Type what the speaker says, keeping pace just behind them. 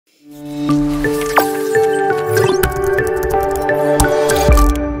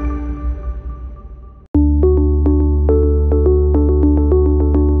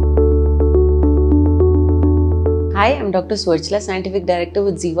Dr. Suvarchalaa, Scientific Director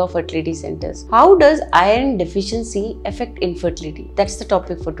with ZIVA Fertility Centers. How does iron deficiency affect infertility? That's the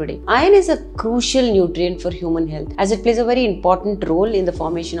topic for today. Iron is a crucial nutrient for human health as it plays a very important role in the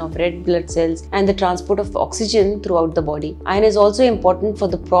formation of red blood cells and the transport of oxygen throughout the body. Iron is also important for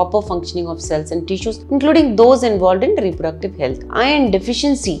the proper functioning of cells and tissues, including those involved in reproductive health. Iron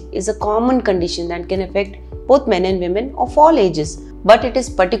deficiency is a common condition that can affect both men and women of all ages, but it is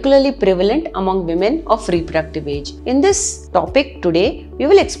particularly prevalent among women of reproductive age. In this topic today, we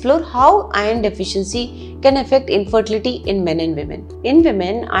will explore how iron deficiency can affect infertility in men and women. In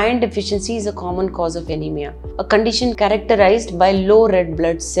women, iron deficiency is a common cause of anemia, a condition characterized by low red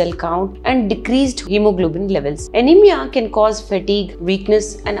blood cell count and decreased hemoglobin levels. Anemia can cause fatigue,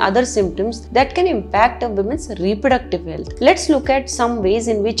 weakness, and other symptoms that can impact a woman's reproductive health. Let's look at some ways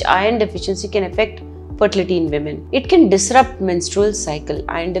in which iron deficiency can affect fertility in women. It can disrupt menstrual cycle.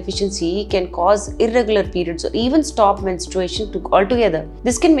 Iron deficiency can cause irregular periods or even stop menstruation altogether.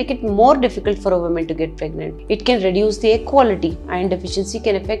 This can make it more difficult for a woman to get pregnant. It can reduce the egg quality. Iron deficiency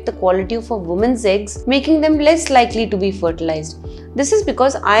can affect the quality of a woman's eggs, making them less likely to be fertilized. This is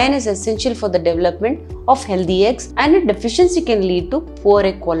because iron is essential for the development of healthy eggs, and a deficiency can lead to poor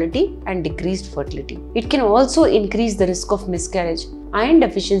egg quality and decreased fertility. It can also increase the risk of miscarriage. Iron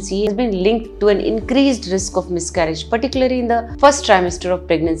deficiency has been linked to an increased risk of miscarriage, particularly in the first trimester of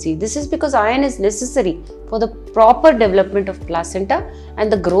pregnancy. This is because iron is necessary for the proper development of placenta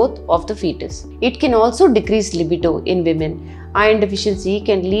and the growth of the fetus. It can also decrease libido in women. Iron deficiency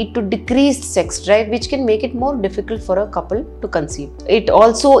can lead to decreased sex drive, which can make it more difficult for a couple to conceive. It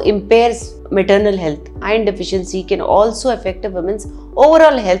also impairs maternal health. Iron deficiency can also affect a woman's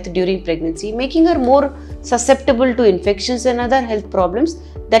overall health during pregnancy, making her more susceptible to infections and other health problems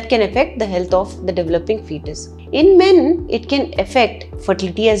that can affect the health of the developing fetus. In men, it can affect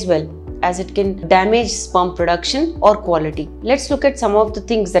fertility as well, as it can damage sperm production or quality. Let's look at some of the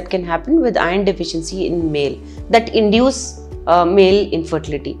things that can happen with iron deficiency in male that induce male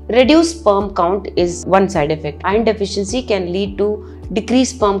infertility. Reduced sperm count is one side effect. Iron deficiency can lead to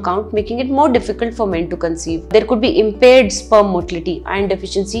decreased sperm count, making it more difficult for men to conceive. There could be impaired sperm motility. Iron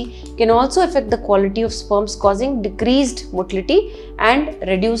deficiency can also affect the quality of sperms, causing decreased motility and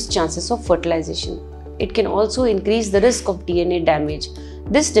reduced chances of fertilization. It can also increase the risk of DNA damage.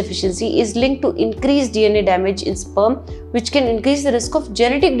 This deficiency is linked to increased DNA damage in sperm, which can increase the risk of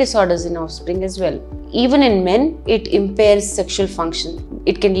genetic disorders in offspring as well. Even in men, it impairs sexual function.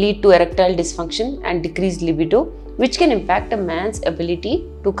 It can lead to erectile dysfunction and decreased libido, which can impact a man's ability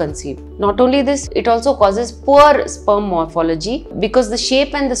to conceive. Not only this, it also causes poor sperm morphology because the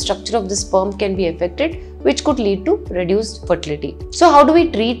shape and the structure of the sperm can be affected, which could lead to reduced fertility. So how do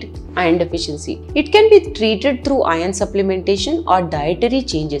we treat iron deficiency? It can be treated through iron supplementation or dietary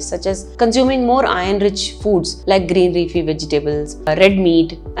changes, such as consuming more iron-rich foods like green leafy vegetables, red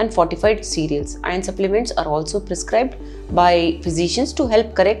meat, and fortified cereals. Iron supplements are also prescribed by physicians to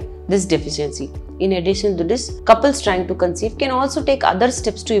help correct this deficiency. In addition to this, couples trying to conceive can also take other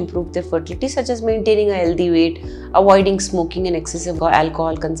steps to improve their fertility, such as maintaining a healthy weight, avoiding smoking and excessive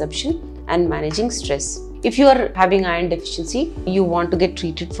alcohol consumption, and managing stress. If you are having iron deficiency, you want to get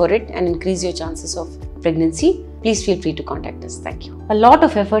treated for it and increase your chances of pregnancy, please feel free to contact us. Thank you. A lot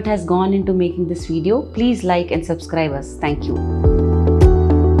of effort has gone into making this video. Please like and subscribe us. Thank you.